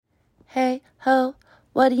Hey, ho,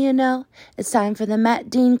 what do you know? It's time for the Matt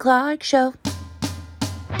Dean Clark Show.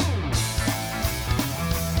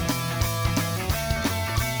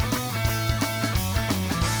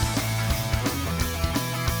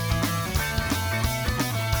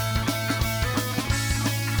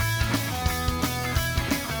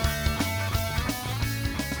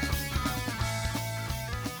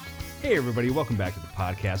 Hey everybody, welcome back to the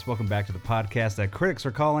podcast. Welcome back to the podcast that critics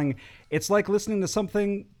are calling It's Like Listening to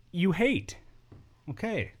Something You Hate.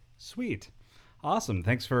 Okay, sweet. Awesome.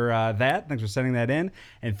 Thanks for that. Thanks for sending that in.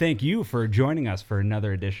 And thank you for joining us for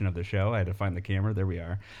another edition of the show. I had to find the camera. There we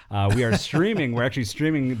are. We are streaming. We're actually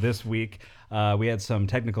streaming this week. We had some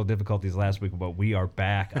technical difficulties last week, but we are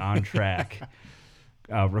back on track.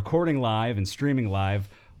 Recording live and streaming live.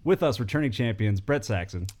 With us, returning champions, Brett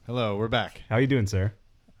Saxon. Hello, we're back. How you doing, sir?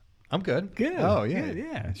 I'm good. Good. Oh, yeah. Good,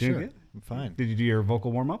 yeah. Doing Sure. good? I'm fine. Did you do your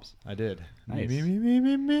vocal warm-ups? I did. Nice.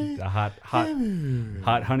 Me. The hot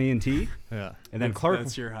honey and tea. Yeah. And then Clark.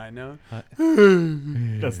 That's your high note?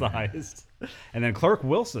 That's the highest. And then Clark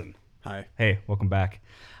Wilson. Hi. Hey, welcome back.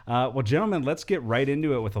 Well, gentlemen, let's get right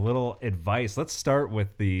into it with a little advice. Let's start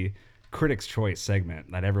with the Critics' Choice segment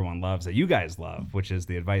that everyone loves, that you guys love, which is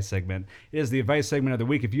the advice segment. It is the advice segment of the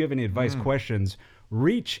week. If you have any advice questions,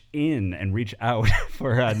 reach in and reach out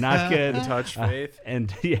for Not Good. Touch faith. At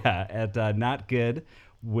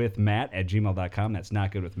notgoodwithmatt@gmail.com. That's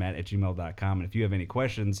notgoodwithmatt@gmail.com. And if you have any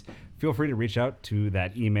questions, feel free to reach out to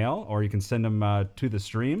that email, or you can send them to the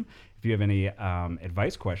stream. If you have any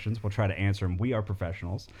advice questions, we'll try to answer them. We are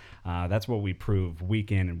professionals. That's what we prove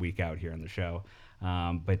week in and week out here on the show.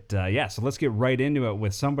 So let's get right into it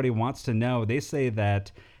with somebody wants to know. They say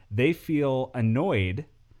that they feel annoyed,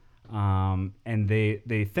 and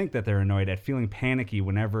they think that they're annoyed at feeling panicky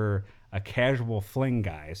whenever a casual fling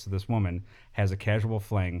guy, so this woman has a casual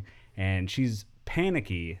fling, and she's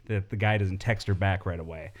panicky that the guy doesn't text her back right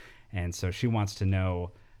away. And so she wants to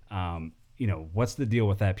know, what's the deal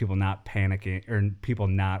with that? People not panicking, or people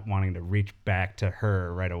not wanting to reach back to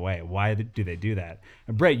her right away. Why do they do that?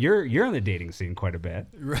 And Brett, you're on the dating scene quite a bit.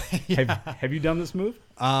 Right. Yeah. Have you done this move?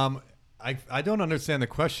 I don't understand the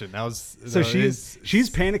question. She's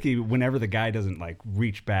panicky whenever the guy doesn't like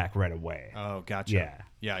reach back right away. Oh, gotcha.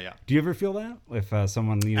 Yeah. Do you ever feel that if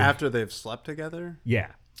someone After they've slept together? Yeah.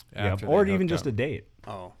 After Or they even hooked just up. a date.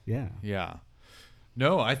 Oh. Yeah. Yeah.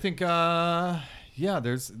 No, I think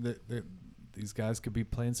these guys could be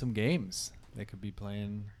playing some games. They could be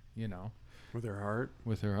playing, With her heart?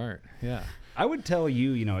 with their heart. Yeah. I would tell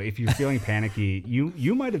you, if you're feeling panicky,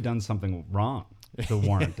 you might have done something wrong to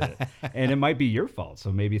warrant it, and it might be your fault.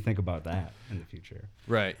 So maybe think about that in the future.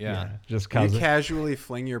 Right. Yeah. Just You cause casually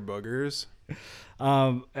fling your boogers?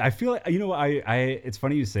 I feel like, it's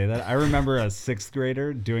funny you say that. I remember a sixth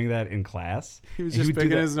grader doing that in class. He was And just would do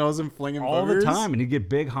picking that his nose and flinging all boogers? the time, and he'd get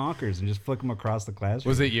big honkers and just flick them across the classroom.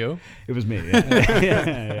 Was it you? It was me.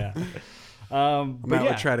 Yeah. Matt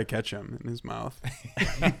would try to catch him in his mouth.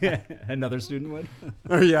 Another student would.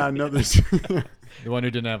 Oh, yeah, another. The one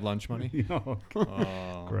who didn't have lunch money? Oh,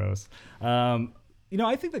 Oh. gross.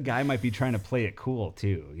 I think the guy might be trying to play it cool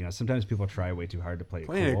too. Sometimes people try way too hard to play it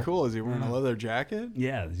Playing cool. it cool. Is he wearing a leather jacket?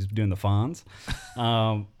 Yeah, he's doing the Fonz.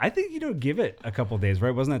 I think give it a couple days,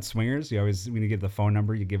 right? Wasn't that Swingers? You always, when you get the phone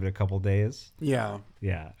number, you give it a couple days. Yeah.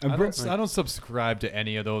 Yeah. I don't subscribe to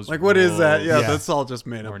any of those. Like, what is that? Yeah, Yeah. that's all just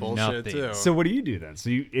made up Or bullshit, nothing. too. So what do you do then? So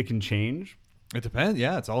it can change. It depends.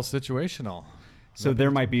 Yeah, it's all situational. So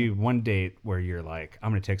there might be one date where you're like,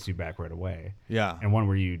 I'm going to text you back right away. Yeah. And one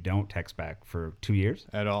where you don't text back for 2 years.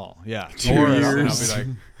 At all. Yeah. 2 Or I'll years. be like,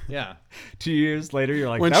 yeah. 2 years later, you're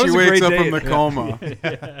like, when that she was a wakes great up date. from the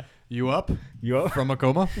coma. You up You up? from a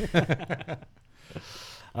coma?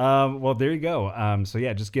 Well, there you go. So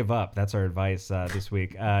yeah, just give up. That's our advice this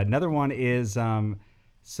week. Another one is,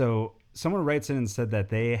 so someone writes in and said that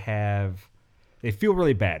they feel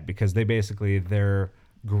really bad because their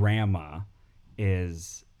grandma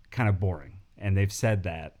is kind of boring, and they've said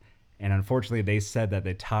that. And unfortunately, they said that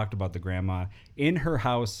they talked about the grandma in her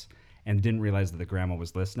house and didn't realize that the grandma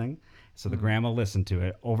was listening. So the grandma listened to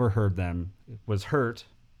it, overheard them, was hurt,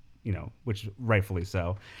 which rightfully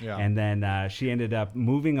so. Yeah. And then she ended up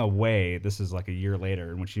moving away. This is like a year later.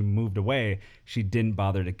 And when she moved away, she didn't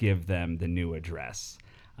bother to give them the new address.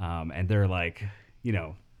 And they're like,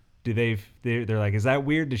 they're like, is that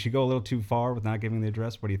weird? Did she go a little too far with not giving the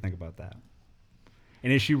address? What do you think about that?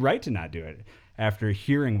 And is she right to not do it after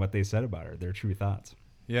hearing what they said about her, their true thoughts?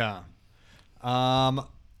 Yeah. I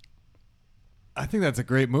think that's a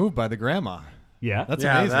great move by the grandma. Yeah. That's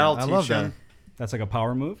Yeah, amazing. that'll I love teach that. him. That's like a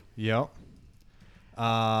power move. Yep.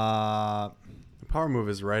 The power move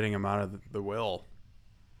is writing him out of the will.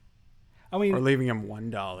 I mean, or leaving him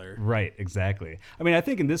 $1. Right, exactly. I mean, I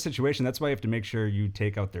think in this situation, that's why you have to make sure you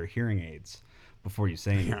take out their hearing aids before you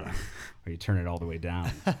say anything, or you turn it all the way down.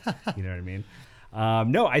 You know what I mean?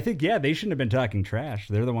 No, I think they shouldn't have been talking trash.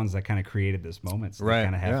 They're the ones that kind of created this moment, so they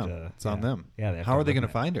kind of have to. It's on them. Yeah. How are they going to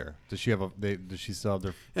find her? Does she have does she still have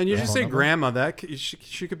their? And you their just phone say number? grandma.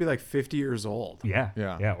 She could be like 50 years old.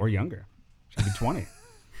 Yeah, or younger. She could be 20.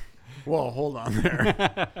 Whoa, hold on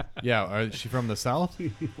there. Yeah, is she from the South?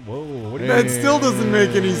 Whoa, what do you That still doesn't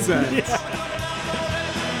make any sense.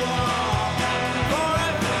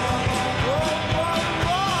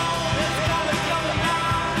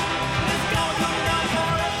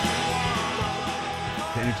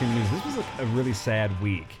 entertainment news. This was like a really sad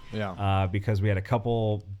week. Yeah. Because we had a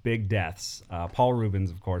couple big deaths. Paul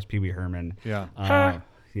Rubens, of course, Pee Wee Herman. Yeah.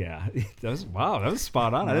 Yeah. That was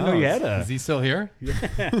spot on. I didn't know you had a. Is he still here?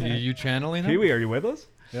 Yeah. you channeling him? Pee Wee, are you with us?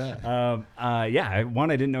 Yeah. I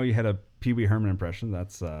didn't know you had a Pee Wee Herman impression.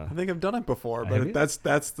 That's. I think I've done it before, but that's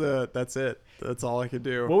it. That's all I could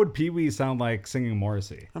do. What would Pee Wee sound like singing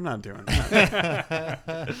Morrissey? I'm not doing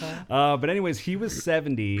that. But anyways, he was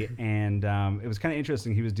 70, and it was kind of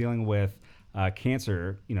interesting. He was dealing with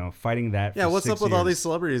cancer, fighting that. Yeah, for what's 6 up with all years. these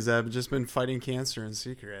celebrities that have just been fighting cancer in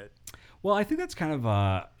secret? Well, I think that's kind of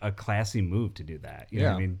a classy move to do that. You know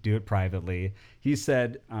what I mean? Do it privately. He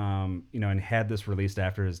said, and had this released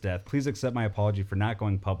after his death, please accept my apology for not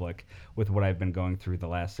going public with what I've been going through the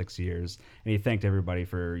last 6 years. And he thanked everybody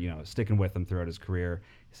for, sticking with him throughout his career.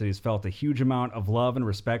 He said he's felt a huge amount of love and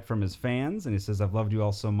respect from his fans. And he says, I've loved you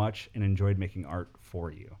all so much and enjoyed making art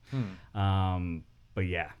for you. But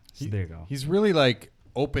yeah, so there you go. He's really like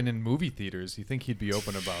open in movie theaters. You think he'd be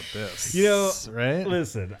open about this? Right?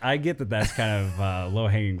 Listen, I get that that's kind of low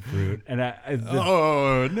hanging fruit, and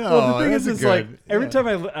no. Well, the thing is like every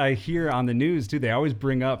time I hear on the news too, they always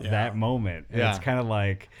bring up that moment, and it's kind of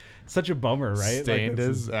like such a bummer, right? Stained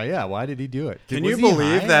why did he do it? Can you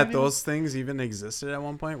believe that those things even existed at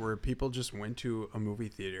one point, where people just went to a movie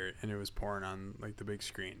theater and it was pouring on like the big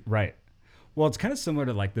screen? Right. Well, it's kind of similar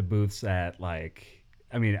to like the booths at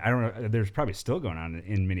I don't know. There's probably still going on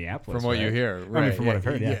in Minneapolis. From what you hear. Right. I mean, from what I've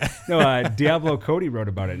heard, yeah. No, Diablo Cody wrote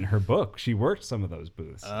about it in her book. She worked some of those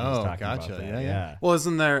booths. Oh, gotcha. About that. Yeah. Well,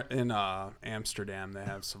 isn't there in Amsterdam, they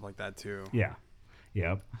have stuff like that too? Yeah.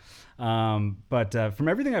 Yep. But from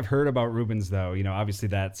everything I've heard about Rubens, though, obviously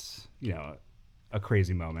that's, a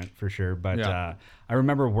crazy moment for sure. But I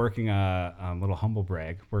remember working a little humble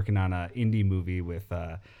brag, working on an indie movie with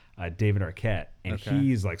David Arquette, and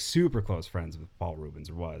he's like super close friends with Paul Rubens,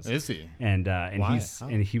 or was. Is he? And Why?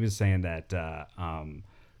 And he was saying that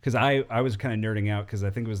because I was kind of nerding out because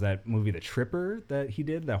I think it was that movie The Tripper that he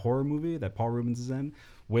did, that horror movie that Paul Rubens is in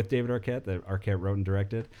with David Arquette, that Arquette wrote and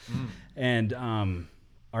directed. And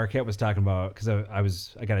Arquette was talking about, because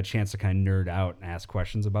I got a chance to kind of nerd out and ask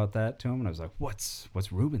questions about that to him, and I was like, what's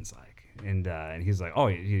Rubens like? And he's like,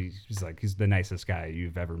 he's the nicest guy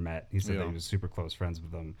you've ever met. He said that he was super close friends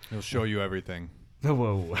with them. He'll show you everything.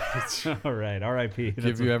 Whoa! All right, R.I.P.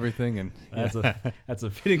 Give you everything, and that's a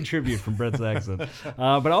fitting tribute from Brett Saxon.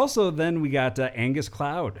 But also, then we got Angus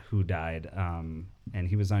Cloud, who died, and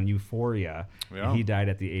he was on Euphoria. Yeah. And he died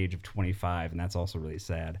at the age of 25, and that's also really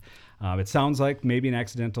sad. It sounds like maybe an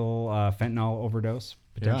accidental fentanyl overdose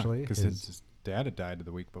potentially. Because his dad had died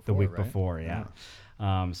the week before. The week before, yeah.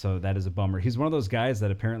 So that is a bummer. He's one of those guys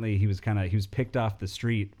that apparently he was picked off the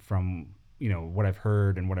street from what I've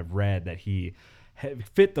heard and what I've read, that he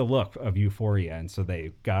fit the look of Euphoria, and so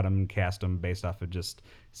they got him and cast him based off of just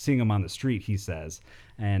seeing him on the street, he says.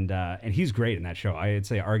 And he's great in that show. I'd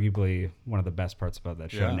say arguably one of the best parts about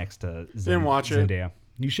that show, next to Didn't watch Zendaya. it.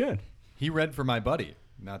 You should. He read for my buddy,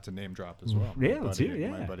 not to name drop as well. Yeah, let's hear it.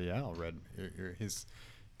 Yeah. My buddy Al read. His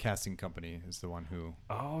casting company is the one who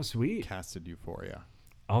sweet casted Euphoria.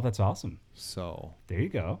 Oh, that's awesome. So there you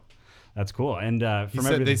go. That's cool. And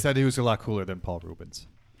they said he was a lot cooler than Paul Rubens.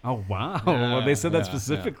 Oh wow! Well, they said that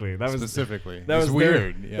specifically. That was specifically. That was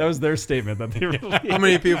weird. That was their statement that they really. How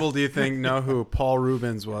many people do you think know who Paul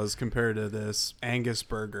Rubens was compared to this Angus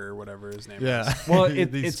Burger, or whatever his name is? Well,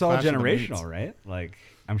 it's all generational, right? Like,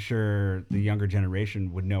 I'm sure the younger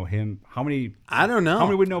generation would know him. How many? I don't know. How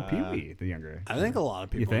many would know Pee Wee? The younger. I think a lot of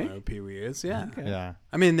people know who Pee Wee is. Yeah. Okay. Yeah.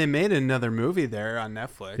 I mean, they made another movie there on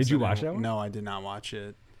Netflix. Did you watch that one? No, I did not watch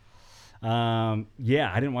it. I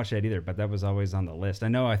didn't watch that either, but that was always on the list.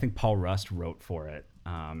 I think Paul Rust wrote for it,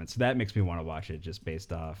 and so that makes me want to watch it just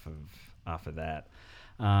based off of that.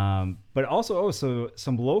 But also, so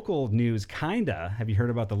some local news, kinda. Have you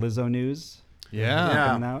heard about the Lizzo news? Yeah.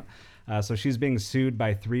 Coming out? So she's being sued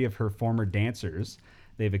by 3 of her former dancers.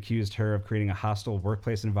 They've accused her of creating a hostile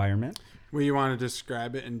workplace environment. Well, you want to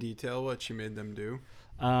describe it in detail what she made them do?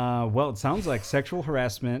 Well, it sounds like sexual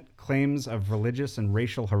harassment, claims of religious and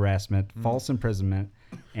racial harassment, false imprisonment,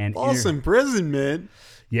 and False imprisonment?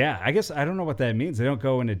 Yeah, I guess I don't know what that means. They don't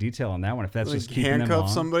go into detail on that one. If that's Like just keeping them handcuff on.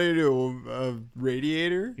 somebody to a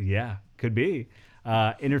radiator? Yeah, could be.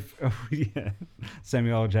 Yeah.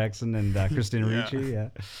 Samuel L. Jackson and Christina Ricci.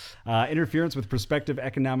 Yeah. Interference with prospective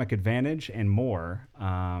economic advantage and more.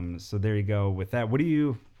 So there you go with that. How do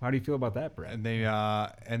you feel about that, Brett? And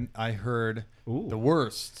and I heard Ooh. the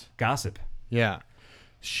worst. Gossip. Yeah.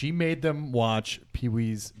 She made them watch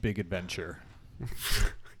Pee-wee's Big Adventure.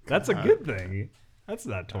 That's a good thing. That's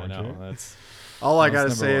not I torture. know. That's All I That's got to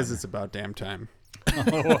number say is one. it's about damn time.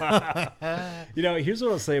 Here's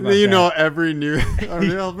what I'll say about You that. know, every news.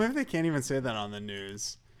 Maybe they can't even say that on the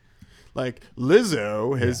news. Like,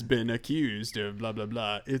 Lizzo has been accused of blah, blah,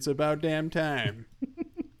 blah. It's about damn time.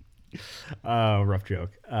 Rough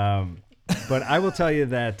joke. But I will tell you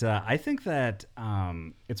that I think that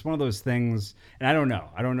it's one of those things, and I don't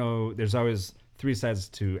know. There's always three sides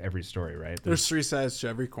to every story, right? There's three sides to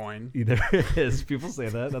every coin. There is. People say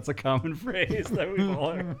that. That's a common phrase that we've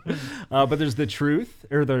all heard. But there's the truth,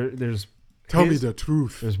 or there's Tell me the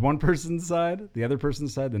truth. There's one person's side, the other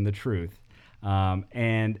person's side, then the truth.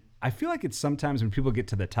 And I feel like it's sometimes when people get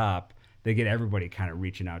to the top, they get everybody kind of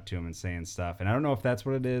reaching out to them and saying stuff. And I don't know if that's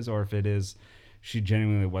what it is, or if it is she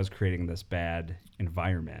genuinely was creating this bad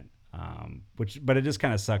environment. But it just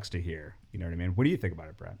kind of sucks to hear. You know what I mean? What do you think about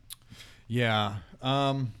it, Brett? Yeah.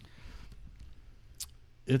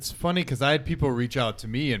 It's funny because I had people reach out to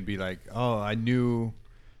me and be like, oh, I knew,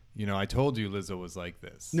 I told you Lizzo was like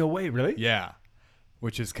this. No way, really? Yeah.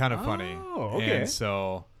 Which is kind of funny. Oh, okay. And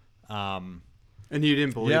so, And you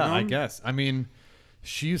didn't believe yeah, him? I guess. I mean,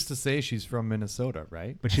 she used to say she's from Minnesota,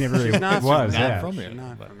 right? But she never really not was. not Yeah. from She's here.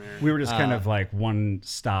 not but- from here. We were just kind of like one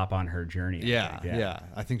stop on her journey. I think. Yeah.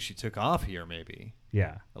 I think she took off here maybe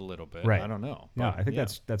Yeah. a little bit. Right. I don't know. Yeah, But, I think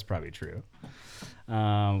that's probably true.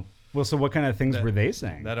 Well, so what kind of things were they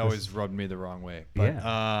saying? That always rubbed me the wrong way.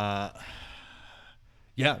 But,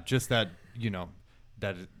 just that,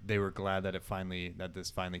 that they were glad that this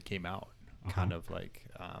finally came out. Kind of like,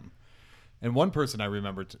 and one person I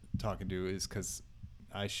remember talking to is because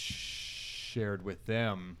I shared with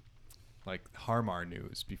them like Harmar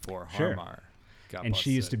news before Sure. Harmar got and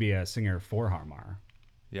she used to busted. be a singer for Harmar.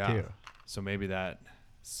 Yeah. too. So maybe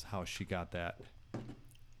that's how she got that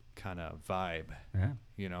kind of vibe, Yeah.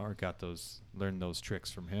 or learned those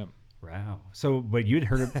tricks from him. Wow. So, but you'd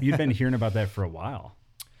been hearing about that for a while.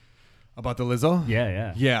 About the Lizzo?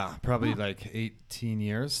 Yeah. Yeah, probably like 18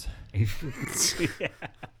 years. Yeah.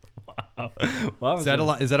 Wow. Is that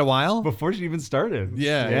a while? Before she even started?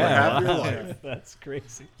 Yeah. Half your Wow. life. That's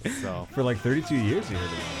crazy. So For like 32 years you heard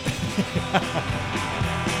about it.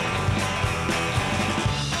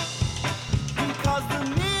 Because the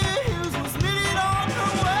news was minute on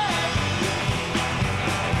the way.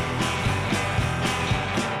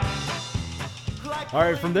 All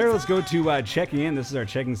right, from there, let's go to checking in. This is our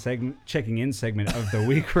checking in segment of the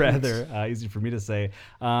week, rather. Easy for me to say.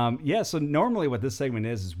 So normally what this segment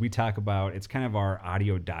is we talk about, it's kind of our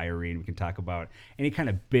audio diary, and we can talk about any kind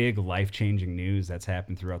of big life-changing news that's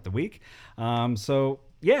happened throughout the week.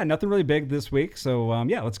 Nothing really big this week. So,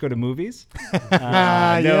 let's go to movies.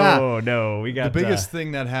 No, we got the biggest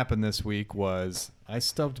thing that happened this week was I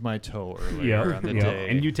stubbed my toe earlier on the day.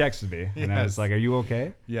 And you texted me, and I was Yes. like, "Are you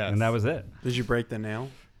okay?" Yes. And that was it. Did you break the nail?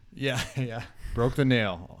 Yeah. Broke the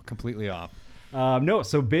nail completely off. No,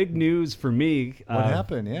 so big news for me. What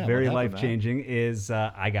happened? Yeah, very what happened, life changing is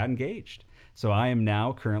I got engaged. So I am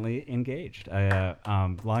now currently engaged.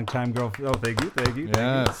 Long time girlfriend. Oh, thank you.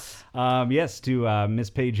 Yes. Yes, to Miss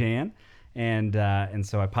Paige Ann. And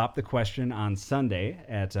so I popped the question on Sunday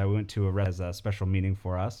we went to a special meeting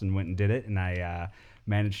for us and went and did it. And I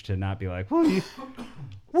managed to not be like,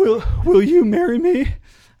 will you marry me?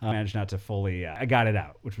 I managed not to fully, I got it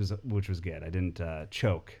out, which was good. I didn't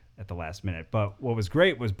choke at the last minute. But what was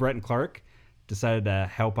great was Brett and Clark decided to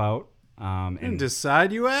help out. And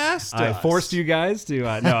decide you asked I us. forced you guys to.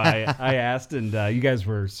 I asked, and you guys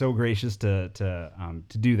were so gracious to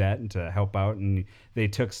do that and to help out. And they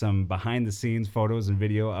took some behind the scenes photos and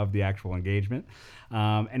video of the actual engagement,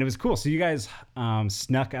 and it was cool. So you guys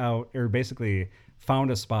snuck out, or basically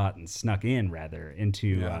found a spot and snuck in rather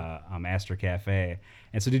into Astor Cafe.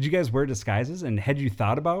 And so, did you guys wear disguises? And had you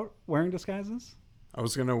thought about wearing disguises? I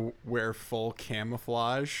was going to wear full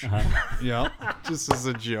camouflage Yeah. just as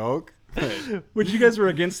a joke. Which you guys were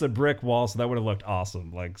against a brick wall, so that would have looked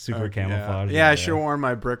awesome, like super camouflage. Yeah, I should have worn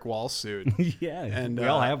my brick wall suit. Yeah, And, we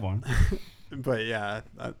all have one. But yeah,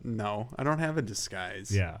 no, I don't have a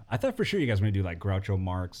disguise. Yeah, I thought for sure you guys were gonna do like Groucho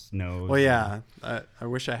Marx nose. Well, yeah, I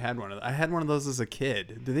wish I had one of those. I had one of those as a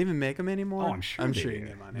kid. Do they even make them anymore? Oh, I'm sure I'm they sure do. you can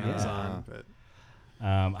get them on Amazon. But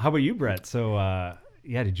How about you, Brett? So,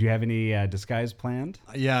 yeah, did you have any disguise planned?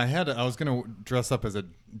 Yeah, I was gonna dress up as a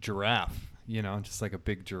giraffe. You know, just like a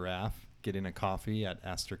big giraffe, getting a coffee at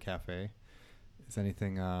Astor Cafe. Is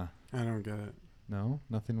anything? I don't get it. No,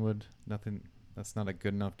 nothing. That's not a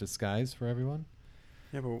good enough disguise for everyone.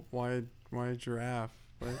 Yeah, but why a giraffe?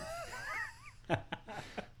 What?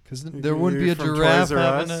 Because there wouldn't be a From giraffe Toys R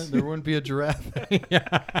having Us? there wouldn't be a giraffe.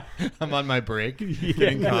 Yeah, I'm on my break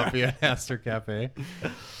getting coffee at Astor Cafe.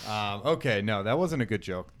 Okay, no, that wasn't a good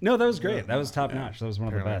joke. No, that was great. That was top notch. That was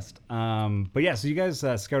one of the best. But yeah, so you guys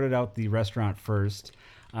scouted out the restaurant first,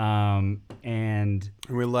 and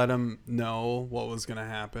We let them know what was going to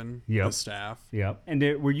happen. Yep. The staff. yep. And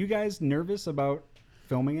were you guys nervous about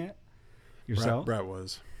filming it yourself? Brett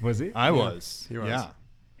was. Was he? I was. he was. Yeah.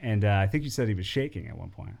 And I think you said he was shaking at one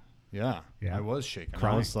point. Yeah, Yeah. I was shaking.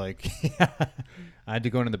 Crying. I was like, I had to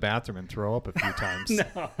go into the bathroom and throw up a few times.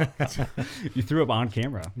 You threw up on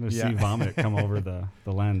camera. To Yeah. see vomit come over the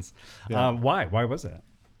lens. Yeah. Why? Why was that?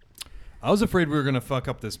 I was afraid we were gonna fuck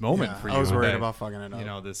up this moment Yeah, for you. I was worried that, about fucking it up. You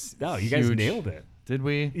know this. No, you guys huge- nailed it. Did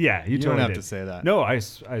we? Yeah, you totally don't have did. to say that. No, I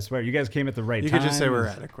swear, you guys came at the right you time. could just say we're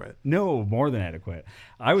adequate. No, more than adequate.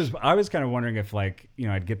 I was kind of wondering if I'd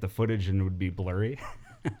get the footage and it would be blurry.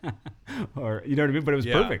 Or you know what I mean? But it was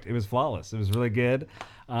Yeah. perfect. It was flawless. It was really good.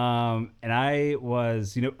 And I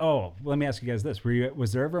was, let me ask you guys this.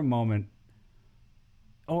 Was there ever a moment,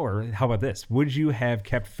 or how about this? Would you have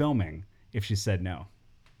kept filming if she said no?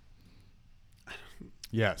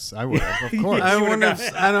 Yes, I would have. Of course. I wouldn't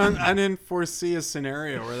have. I didn't foresee a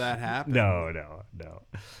scenario where that happened. No.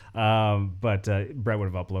 But Brett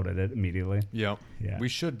would have uploaded it immediately. Yep. Yeah. We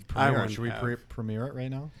should I premiere. wouldn't Should we have. premiere it right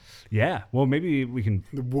now? Yeah. Well, maybe we can.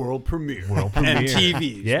 The world premiere. World premiere.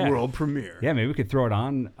 MTV's Yeah. world premiere. Yeah, maybe we could throw it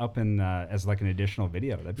on up in as like an additional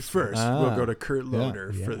video. That'd be sweet. First, we'll go to Kurt Yeah.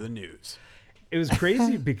 Loder Yeah. for the news. It was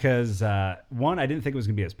crazy because one, I didn't think it was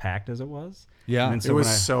gonna be as packed as it was. Yeah. And then It so was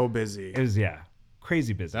when so busy. it was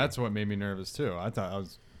crazy busy. That's what made me nervous too. I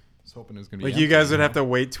was hoping it was gonna be Like you guys empty, would have to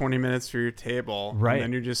wait 20 minutes for your table, Right. And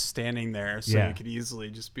then you're just standing there, so Yeah. you could easily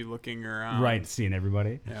just be looking around. right, seeing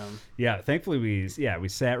everybody. Yeah. Yeah, thankfully we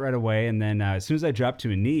sat right away, and then as soon as I dropped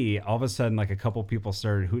to a knee, all of a sudden like a couple people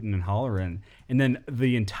started hooting and hollering, and then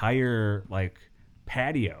the entire like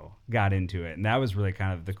patio got into it, and that was really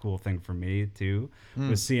kind of the cool thing for me too,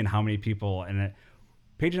 was seeing how many people. And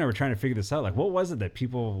Paige and I were trying to figure this out, like what was it that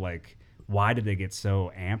people like? Why did they get so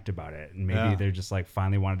amped about it? And maybe Yeah. they're just like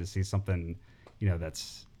finally wanted to see something,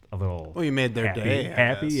 that's a little. Well, you made their happy, day. I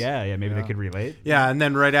happy, guess. yeah. Maybe they Yeah. could relate. Yeah, and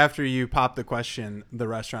then right after you popped the question, the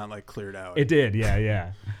restaurant like cleared out. It did,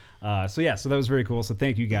 yeah. So that was very cool. So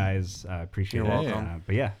thank you guys, appreciate You're it. welcome.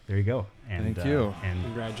 But yeah, there you go. And, Thank you. And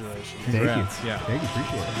Congratulations. thank you. Congrats. Yeah. Thank you,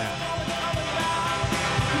 appreciate it.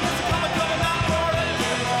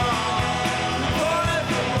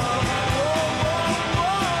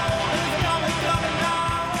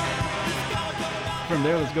 From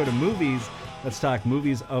there, let's go to movies. Let's talk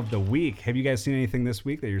movies of the week. Have you guys seen anything this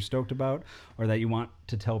week that you're stoked about, or that you want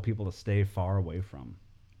to tell people to stay far away from?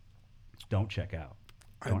 Don't check out.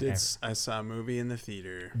 Don't ever. I saw a movie in the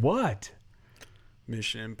theater. What?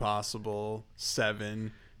 Mission Impossible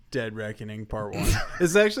 7 Dead Reckoning Part 1.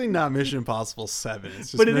 It's actually not Mission Impossible 7.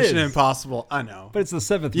 It's just But it Mission is. Impossible. I know. But it's the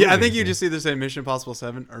seventh. Yeah, I movie, think you so- just either say Mission Impossible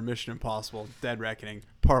 7 or Mission Impossible Dead Reckoning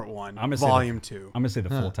Part 1, I'm gonna say Volume 2. I'm gonna say the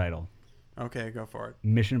full title: Okay, go for it.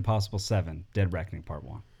 Mission Impossible 7: Dead Reckoning Part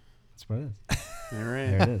 1. That's what it is. All right.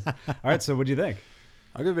 There it is. All right. So, what do you think?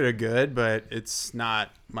 I'll give it a good, but it's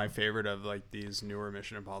not my favorite of like these newer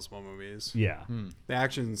Mission Impossible movies. Yeah. The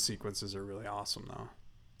action sequences are really awesome though.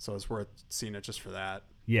 So it's worth seeing it just for that.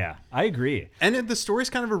 Yeah, I agree. And the story's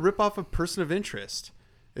kind of a ripoff of Person of Interest.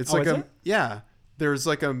 It's Oh, like is it? yeah, there's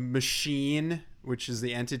like a machine, which is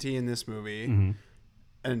the entity in this movie,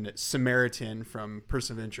 and Samaritan from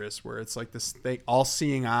Person of Interest, where it's like this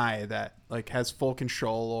all-seeing eye that like has full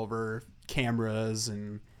control over cameras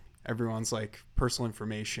and everyone's like personal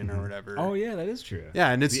information or whatever. Oh yeah, that is true. Yeah,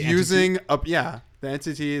 and it's The using the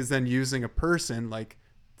entity is then using a person like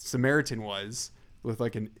Samaritan was with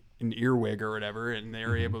like an earwig or whatever, and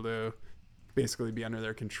they're able to basically be under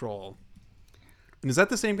their control. And is that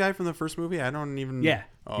the same guy from the first movie? I don't even. Yeah.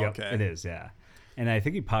 Oh, Yep, okay. It is. Yeah. And I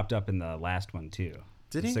think he popped up in the last one too.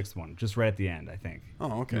 Did the he? Sixth one, just right at the end, I think.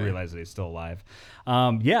 Oh, okay. You realize that he's still alive.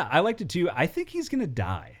 Yeah, I liked it too. I think he's gonna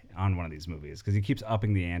die on one of these movies because he keeps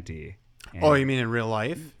upping the ante. And Oh, you mean in real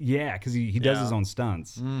life? yeah, because he does his Yeah. own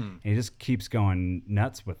stunts, and he just keeps going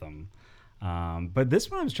nuts with them. But this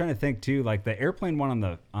one I was trying to think too, like the airplane one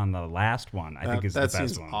on the last one, I think is the That best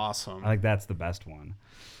seems one. awesome. I think that's the best one.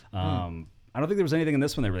 I don't think there was anything in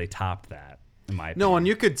this one that really topped that, in my opinion. No, and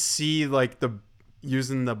you could see like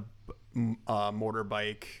using the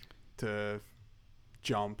motorbike to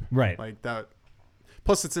jump. Right. Like that.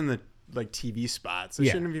 Plus, it's in the like TV spots. I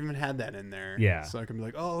Yeah. shouldn't have even had that in there. Yeah. So I can be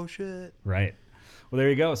like, oh shit. Right. Well, there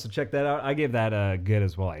you go. So check that out. I gave that a good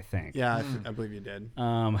as well, I think. Yeah, I believe you did.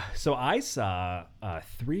 So I saw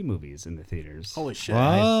 3 movies in the theaters. Holy shit.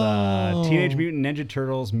 I saw Teenage Mutant Ninja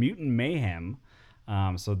Turtles Mutant Mayhem.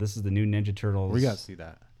 So this is the new Ninja Turtles. We gotta see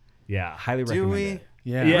that. Yeah, highly Do recommend we? it.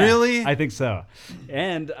 Yeah. Really? I think so.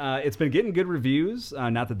 And it's been getting good reviews.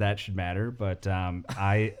 Not that that should matter, but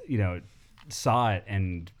I saw it,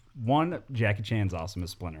 and one, Jackie Chan's awesome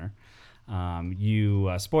as Splinter.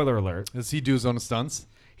 Spoiler alert, Does he do his own stunts?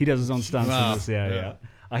 he does his own stunts Wow. in this. Yeah.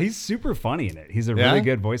 He's super funny in it. He's a Yeah? really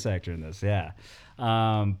good voice actor in this. Yeah.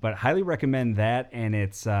 But highly recommend that, and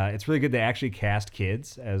it's really good. They actually cast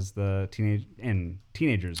kids as the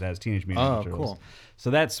teenagers as Teenage Mutant Ninja Turtles. Cool. So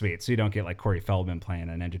that's sweet. So you don't get like Corey Feldman playing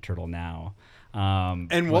a Ninja Turtle now.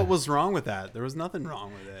 And what was wrong with that? There was nothing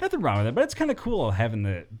wrong with it. Nothing wrong with it, but it's kind of cool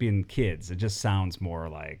having being kids. It just sounds more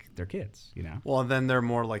like they're kids, Well, then they're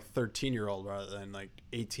more like 13-year-old rather than like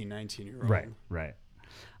 18, 19-year-old. Right.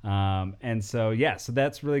 And so so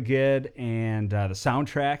that's really good, and the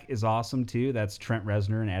soundtrack is awesome too. That's Trent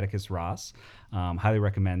Reznor and Atticus Ross. Highly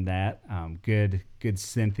recommend that. Good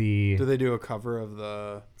synthy. Do they do a cover of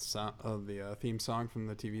the theme song from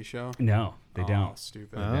the TV show? No, they don't.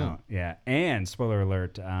 Stupid. They don't. Yeah, and spoiler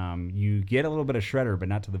alert, you get a little bit of Shredder, but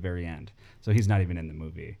not to the very end. So he's not even in the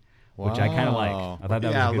movie, which I kind of like. Wow. I thought that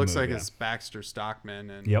was a Yeah, good it looks move, like yeah. it's Baxter Stockman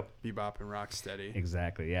and Yep. Bebop and Rocksteady.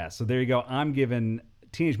 Exactly. Yeah. So there you go. I'm giving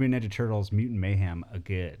Teenage Mutant Ninja Turtles Mutant Mayhem a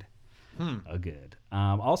good. A good.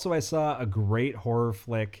 Also, I saw a great horror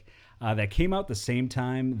flick that came out the same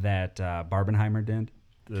time that Barbenheimer did.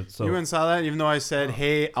 So, You went and saw that, even though I said,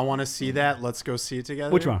 "Hey, I want to see that. Let's go see it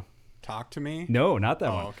together." which one? Talk to me. No, not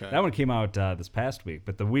that one. okay. That one came out this past week.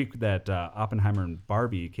 But the week that Oppenheimer and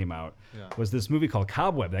Barbie came out was this movie called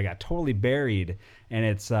Cobweb that got totally buried. And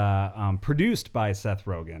it's produced by Seth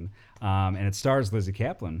Rogen. And it stars Lizzie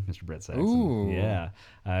Kaplan, Mr. Brett Saxon. Ooh. Yeah.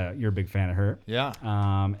 You're a big fan of her. Yeah.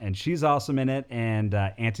 And she's awesome in it. And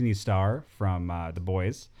Anthony Starr from The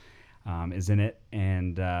Boys is in it.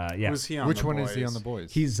 And Who's he on? Which The one is he Boys? on The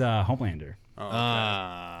Boys? he's Homelander. Oh,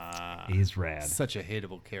 okay. He's rad. Such a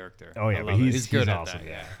hateable character. Oh yeah, I but love it. he's good at awesome.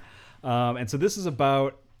 that. Yeah. And so this is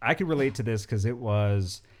about. I could relate to this because it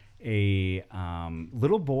was a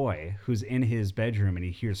little boy who's in his bedroom and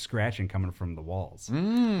he hears scratching coming from the walls.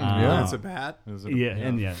 That's a bat.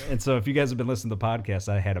 And so if you guys have been listening to the podcast,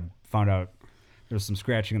 I had found out there was some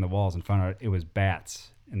scratching in the walls and found out it was bats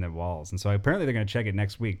in the walls. And so apparently they're going to check it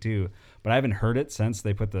next week too, but I haven't heard it since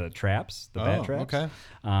they put the bat traps. Okay.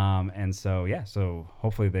 And so, so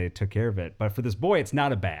hopefully they took care of it. But for this boy, it's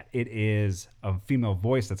not a bat. It is a female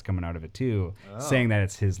voice that's coming out of it too, saying that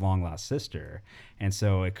it's his long lost sister. And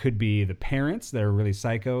so it could be the parents that are really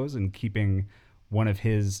psychos and keeping one of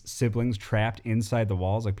his siblings trapped inside the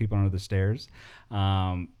walls, like people under the stairs.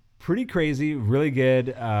 Pretty crazy, really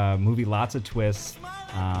good movie, lots of twists.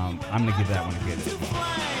 I'm going to give that one a good as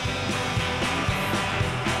well.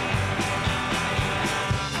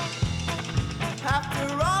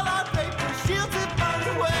 After all our paper shields have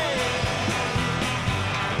burned away.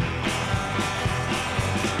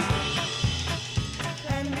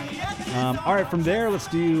 And the edges All right, from there, let's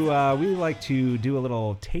do. We like to do a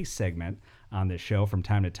little taste segment on this show from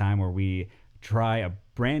time to time, where we try a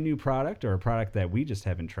brand new product or a product that we just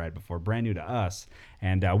haven't tried before, brand new to us,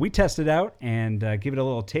 and we test it out and give it a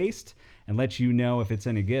little taste and let you know if it's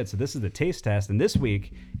any good. So this is the taste test, and this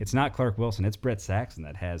week it's not Clark Wilson, it's Brett Saxon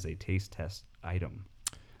that has a taste test item.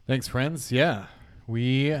 Thanks, friends. Yeah,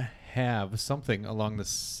 we have something along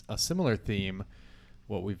a similar theme.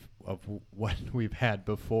 What we've had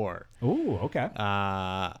before. Ooh, okay.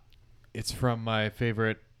 It's from my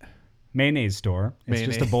favorite. Mayonnaise store. It's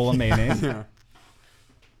just a Mayonnaise. bowl of mayonnaise. Yeah.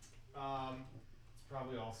 It's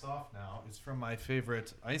probably all soft now. It's from my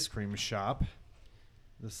favorite ice cream shop.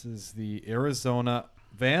 This is the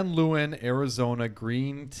Van Leeuwen, Arizona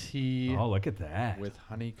green tea Oh, look at that. with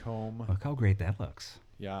honeycomb. Look how great that looks.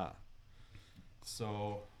 Yeah.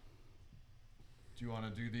 So, do you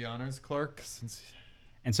want to do the honors, Clark? Since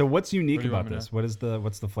And so what's unique What do you want about me this? to-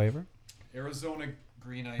 What's the flavor? Arizona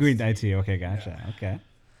green ice Green tea. tea. Okay, gotcha. Yeah. Okay.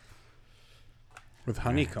 With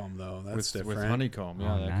honeycomb though, that's different. With honeycomb.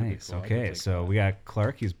 Yeah, Oh, that nice. could be cool. I could Okay, take so that. we got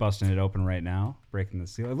Clark. He's busting it open right now, breaking the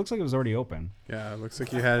seal. It looks like it was already open. Yeah, it looks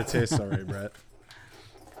like you had a taste already, Brett.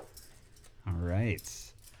 All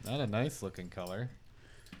right. Not a nice looking color.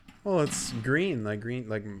 Well, it's green, like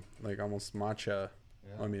almost matcha.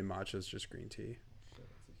 Well, I mean, matcha is just green tea.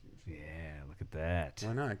 Yeah, look at that.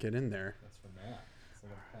 Why not get in there? That's for Matt. So I'm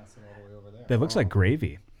gonna pass it all the way over there. That looks like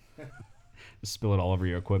gravy. Just spill it all over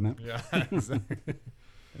your equipment. Yeah, exactly.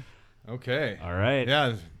 Okay. All right.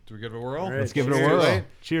 Yeah. Do we give it a whirl? All right, Let's give it a cheers. whirl.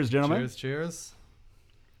 Cheers, gentlemen. Cheers, cheers.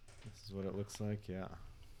 This is what it looks like. Yeah.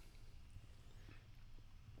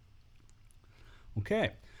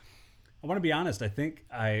 Okay. I want to be honest. I think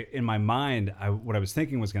in my mind, what I was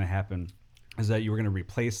thinking was going to happen is that you were going to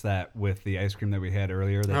replace that with the ice cream that we had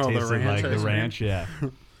earlier that Oh, the tasted ranch like the ice cream? ranch, yeah,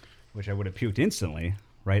 which I would have puked instantly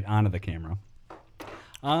right onto the camera.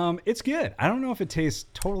 It's good. I don't know if it tastes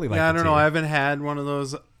totally like. Yeah, I the don't know. tea. I haven't had one of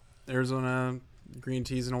those Arizona green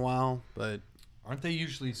teas in a while, but Aren't they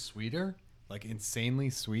usually sweeter? Like insanely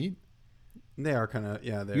sweet? they are kind of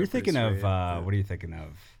You're thinking of what are you thinking of?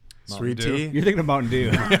 sweet Mountain Dew? tea. You're thinking of Mountain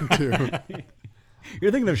Dew.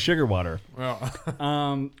 You're thinking of sugar water. Well,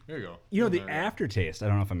 Um, here you go. you know the There you go. aftertaste. I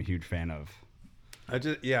don't know if I'm a huge fan of.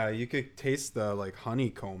 You could taste the like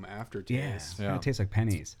honeycomb aftertaste. Yeah, it tastes like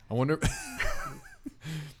pennies. I wonder.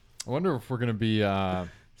 I wonder if we're gonna be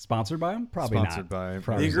Sponsored by them? Probably Sponsored not. by- The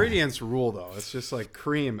Probably not. ingredients rule though. It's just like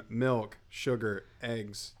cream, milk, sugar,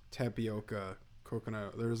 eggs, tapioca,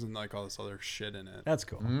 coconut. There isn't like all this other shit in it. That's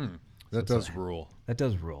cool. that does rule. That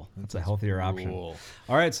does rule. That's a healthier option. rule.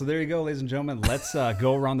 All right, so there you go, ladies and gentlemen. Let's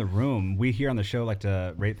go around the room. We here on the show like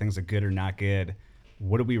to rate things a good or not good.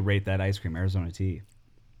 What do we rate that ice cream, Arizona tea?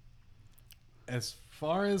 As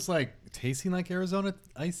far as like tasting like Arizona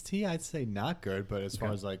iced tea, I'd say not good. But as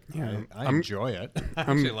far as like, Yeah, I I'm- enjoy it. I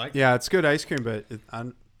actually like. Yeah, it's good ice cream, but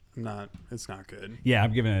I'm not. It's not good. Yeah,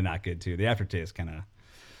 I'm giving it a not good too. The aftertaste kind of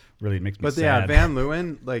really makes me But sad. yeah, Van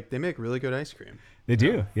Leeuwen, like they make really good ice cream. They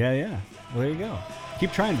do. Yeah, yeah. Well, there you go.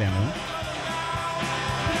 Keep trying, Van Leeuwen.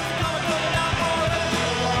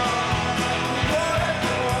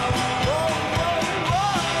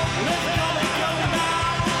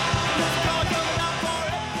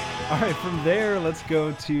 All right, from there, let's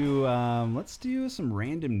go to let's do some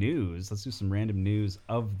random news. Let's do some random news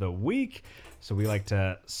of the week. So we like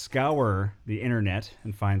to scour the internet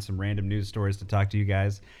and find some random news stories to talk to you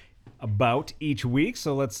guys about each week.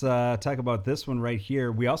 So let's talk about this one right here.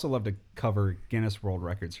 We also love to cover Guinness World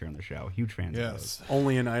Records here on the show. Huge fans of those. Yes.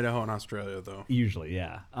 Only in Idaho and Australia, though. Usually,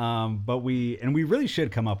 yeah. But we really should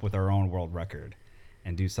come up with our own world record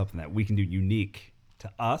and do something that we can do unique to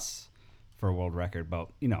us for a world record. But,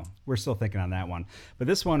 we're still thinking on that one. But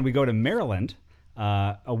this one, we go to Maryland,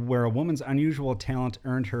 where a woman's unusual talent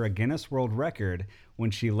earned her a Guinness World Record when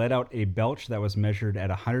she let out a belch that was measured at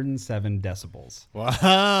 107 decibels. Wow.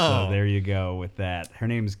 So there you go with that. Her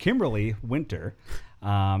name is Kimberly Winter,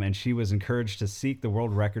 and she was encouraged to seek the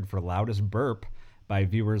world record for loudest burp by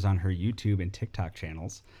viewers on her YouTube and TikTok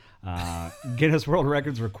channels. Guinness World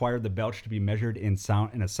Records required the belch to be measured in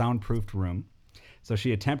a soundproofed room. So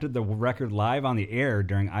she attempted the record live on the air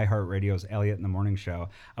during iHeartRadio's Elliot in the Morning show.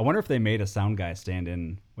 I wonder if they made a sound guy stand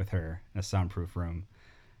in with her in a soundproof room.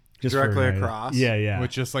 Just Directly for, across? Yeah, yeah.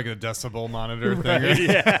 With just like a decibel monitor thing.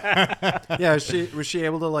 Yeah, was she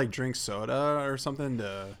able to like drink soda or something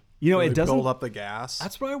to it really doesn't build up the gas?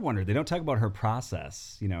 That's what I wondered. They don't talk about her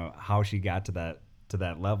process, how she got to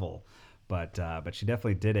that level, but she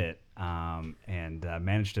definitely did it and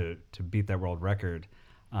managed to beat that world record.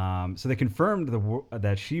 So they confirmed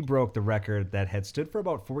that she broke the record that had stood for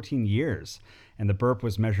about 14 years, and the burp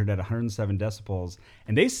was measured at 107 decibels.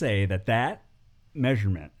 And they say that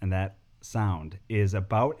measurement and that sound is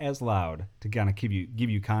about as loud, to kind of give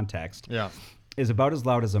you context. Yeah. Is about as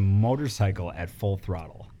loud as a motorcycle at full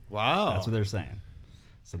throttle. Wow. That's what they're saying.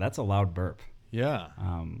 So that's a loud burp. Yeah.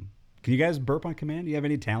 Can you guys burp on command? Do you have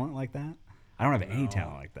any talent like that? I don't have any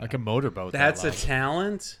talent like that. Like a motorboat. That's that a loud.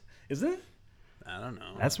 talent? Is it? I don't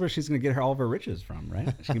know. That's where she's going to get all of her riches from,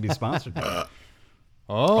 right? She's going to be sponsored by it.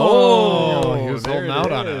 Oh, he was there holding it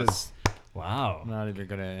out on is. us. Wow. I'm not even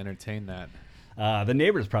going to entertain that. The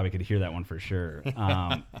neighbors probably could hear that one for sure.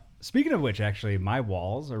 Speaking of which, actually, my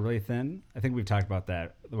walls are really thin. I think we've talked about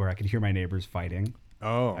that, where I could hear my neighbors fighting.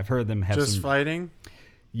 Oh. I've heard them have Just some... fighting?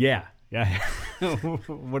 Yeah.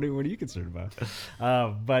 What are you concerned about?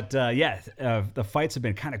 The fights have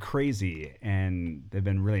been kind of crazy, and they've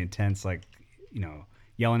been really intense. Like,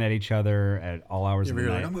 you yelling at each other at all hours You of ever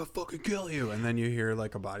the hear night. like, I'm gonna fucking kill you, and then you hear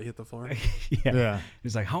like a body hit the floor. Yeah.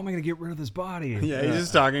 He's like, how am I going to get rid of this body? Yeah, he's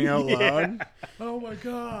just talking out loud. Oh my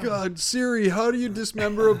god. God, Siri, how do you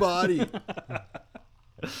dismember a body?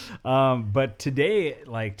 But today,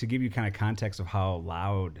 like, to give you kind of context of how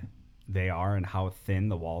loud they are and how thin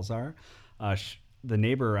the walls are, the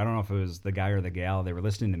neighbor, I don't know if it was the guy or the gal, they were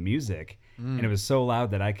listening to music, and it was so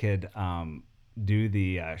loud that I could do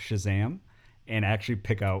the Shazam and actually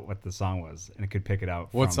pick out what the song was, and it could pick it out.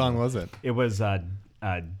 What from song was it? It was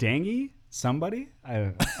Dangy Somebody,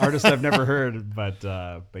 artist I've never heard, but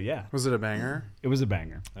yeah, Was it a banger? it was a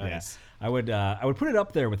banger. Nice. Yeah, I would put it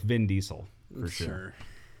up there with Vin Diesel for sure.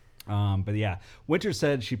 But yeah, Winter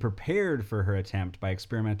said she prepared for her attempt by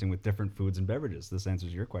experimenting with different foods and beverages. This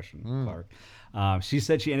answers your question, Clark. She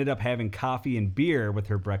said she ended up having coffee and beer with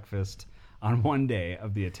her breakfast on one day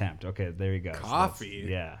of the attempt. Okay, there you go. Coffee?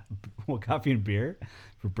 Yeah. Well, coffee and beer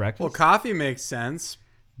for breakfast? Well, coffee makes sense.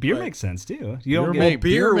 beer but- makes sense too. You don't Beer get make-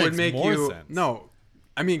 Beer would makes make more you sense. no.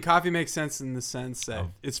 I mean, coffee makes sense in the sense that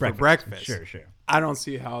it's for breakfast. breakfast. Sure, sure. I don't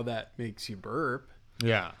see how that makes you burp.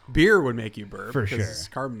 Yeah. Beer would make you burp For because sure. it's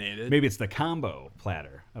carbonated. Maybe it's the combo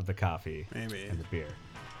platter of the coffee Maybe. and the beer.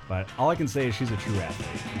 But all I can say is she's a true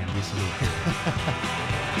athlete, and we salute her.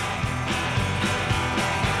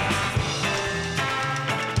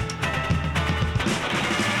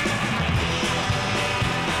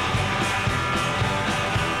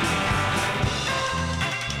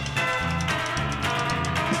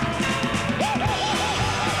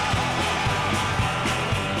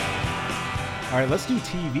 All right, let's do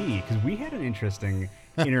TV because we had an interesting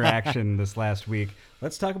interaction this last week.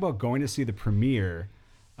 Let's talk about going to see the premiere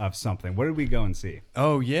of something. What did we go and see?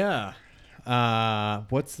 Oh yeah.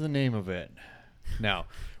 What's the name of it? No,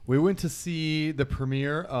 we went to see the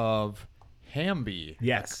premiere of Hamby.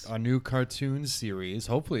 Yes. a new cartoon series.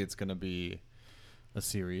 Hopefully, it's going to be a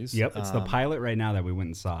series. Yep, it's the pilot right now that we went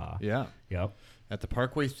and saw. Yeah, Yep. at the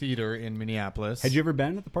Parkway Theater in Minneapolis. Had you ever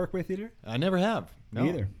been at the Parkway Theater? I never have. No. Me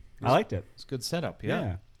either. I liked it. It's a good setup.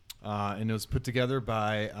 Yeah. And it was put together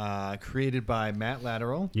by, created by Matt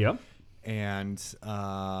Lateral. Yep. And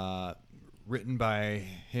written by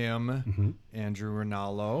him, Andrew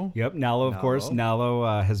Rinaldo. Yep. Nalo, of course. Nalo.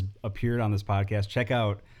 Nalo has appeared on this podcast. Check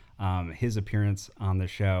out his appearance on the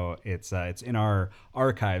show. It's in our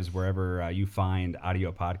archives wherever you find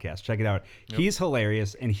audio podcasts. Check it out. Yep. He's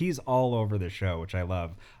hilarious, and he's all over the show, which I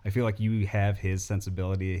love. I feel like you have his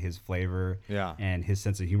sensibility, his flavor, and his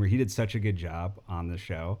sense of humor. He did such a good job on the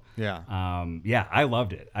show. Yeah. Yeah, I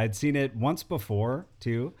loved it. I'd seen it once before,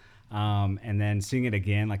 too. And then seeing it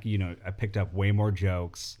again, like, you know, I picked up way more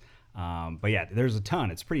jokes. But yeah, there's a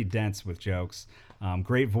ton. It's pretty dense with jokes.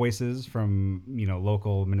 Great voices from, you know,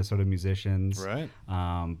 local Minnesota musicians. Right.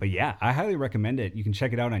 But yeah, I highly recommend it. You can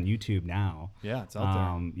check it out on YouTube now. Yeah, it's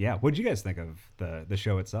out there. Yeah. What did you guys think of the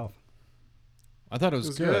show itself? I thought it it was,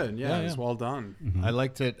 was good. Yeah, it was yeah. well done. Mm-hmm. I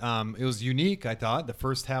liked it. It was unique, I thought. The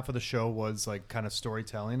first half of the show was like kind of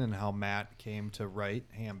storytelling and how Matt came to write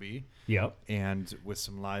Hamby. Yep. And with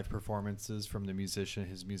some live performances from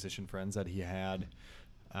his musician friends that he had,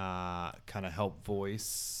 kind of help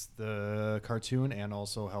voice the cartoon and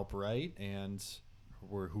also help write, and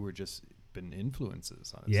who were just been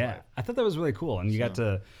influences on his life. I thought that was really cool, and you got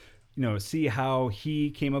to, you know, see how he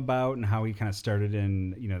came about and how he kind of started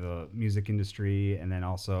in, you know, the music industry, and then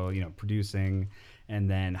also, you know, producing, and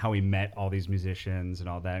then how he met all these musicians and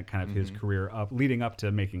all that, kind of his career leading up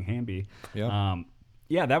to making Hamby. Yeah.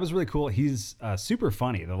 Yeah, that was really cool. He's super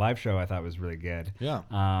funny. The live show I thought was really good. Yeah.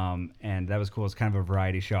 And that was cool. It's kind of a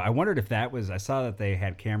variety show. I wondered if that was, I saw that they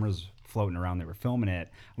had cameras floating around. They were filming it.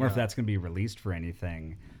 I wonder if that's going to be released for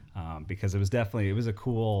anything. Because it was a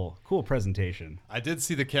cool presentation. I did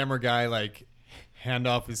see the camera guy like hand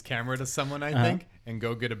off his camera to someone, I think, and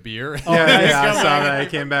go get a beer. Yeah, I saw that. He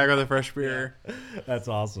came back with a fresh beer. That's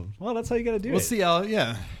awesome. Well, that's how you got to do it. We'll see how,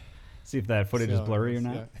 See if that footage is how it blurry or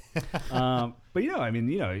goes, not. But, you know, I mean,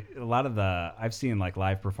 you know, a lot of I've seen like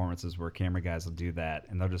live performances where camera guys will do that,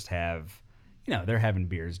 and they'll just have, you know, they're having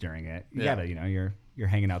beers during it. You gotta, you know, you're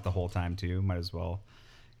hanging out the whole time too. Might as well,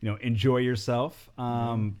 you know, enjoy yourself.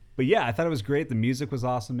 But yeah, I thought it was great. The music was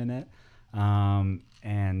awesome in it. And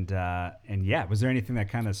yeah, was there anything that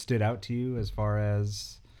kind of stood out to you as far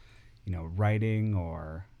as, you know, writing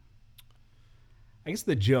or, I guess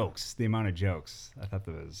the amount of jokes? I thought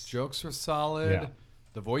there was. Jokes were solid. Yeah.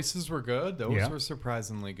 The voices were good. Those were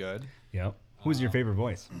surprisingly good. Yep. Who's your favorite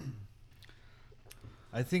voice?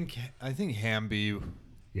 I think Hamby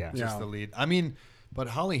Yeah. just the lead. I mean, But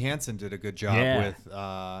Holly Hansen did a good job Yeah. with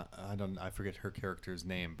I forget her character's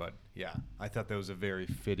name, but yeah, I thought that was a very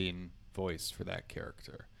fitting voice for that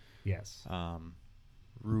character. Yes.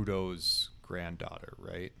 Rudo's granddaughter,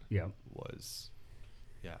 right? Yeah.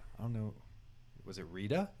 I don't know. Was it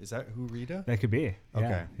Rita? Is that who Rita? That could be. Yeah.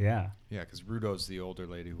 Okay. Yeah. Yeah, because Rudo's the older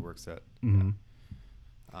lady who works at. Mhm.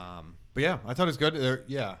 But yeah, I thought it was good.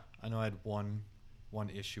 I know I had one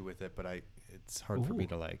issue with it, but it's hard for me Ooh.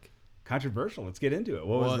 to like. Controversial. Let's get into it.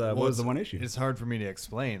 What was the one issue? It's hard for me to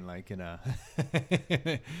explain, like in a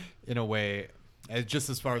in a way, just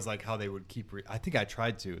as far as like how they would keep. I think I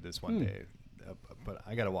tried to this one day, but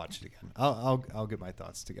I got to watch it again. I'll get my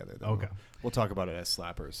thoughts together. Then Okay. we'll talk about it as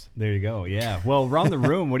slappers. There you go. Yeah. Well, around the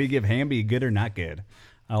room, what do you give Hamby, good or not good?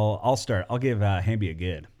 I'll start. I'll give Hamby a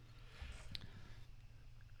good.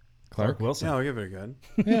 Clark Wilson. Yeah, I'll give it a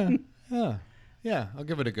good. Yeah, I'll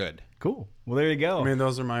give it a good. Cool. Well, there you go. I mean,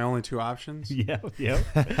 those are my only two options. Yeah.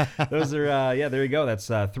 Those are, there you go. That's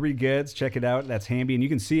 3 goods. Check it out. That's Hamby. And you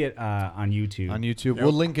can see it on YouTube. On YouTube, Yep.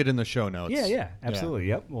 we'll link it in the show notes. Yeah, absolutely.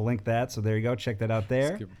 Yep. We'll link that. So there you go. Check that out there.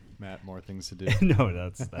 Just give Matt more things to do. No,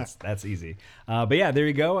 that's easy. But yeah, there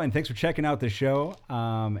you go. And thanks for checking out the show.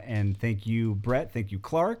 And thank you, Brett. Thank you,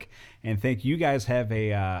 Clark. And thank you guys. Have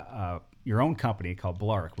your own company called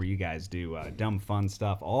Blark, where you guys do dumb fun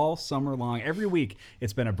stuff all summer long. Every week,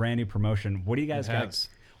 it's been a brand new promotion. What do you guys got?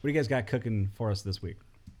 What do you guys got cooking for us this week?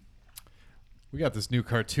 We got this new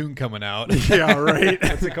cartoon coming out. Yeah, right.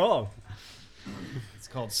 What's it called? It's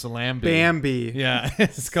called Salamby. Bambi. Yeah,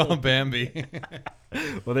 it's called Bambi.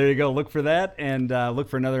 Well, there you go. Look for that, and look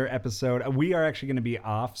for another episode. We are actually going to be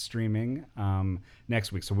off streaming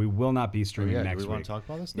next week, so we will not be streaming next Do we week. want to talk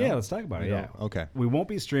about this? Yeah, let's talk about it. Yeah, Okay. We won't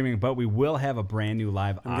be streaming, but we will have a brand new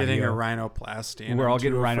live I'm audio. getting a rhinoplasty. And We're all I'm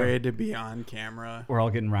getting too rhino- afraid to be on camera. We're all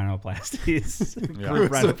getting rhinoplasties. Yeah.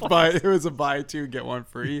 Group It was a buy two, get one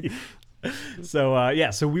free.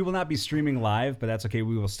 So we will not be streaming live, but that's okay.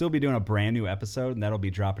 We will still be doing a brand new episode, and that'll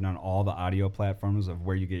be dropping on all the audio platforms of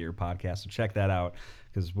where you get your podcast. So check that out,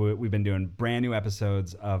 because we've been doing brand new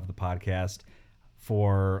episodes of the podcast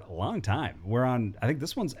for a long time. We're on, I think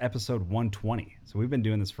this one's episode 120. So we've been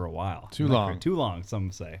doing this for a while. Too long. Too long,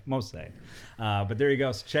 most say. But there you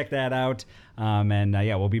go. So check that out. And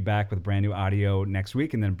we'll be back with brand new audio next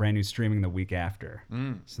week, and then brand new streaming the week after.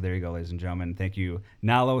 So there you go, ladies and gentlemen. Thank you,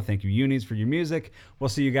 Nalo. Thank you, Unis, for your music. We'll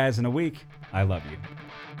see you guys in a week. I love you.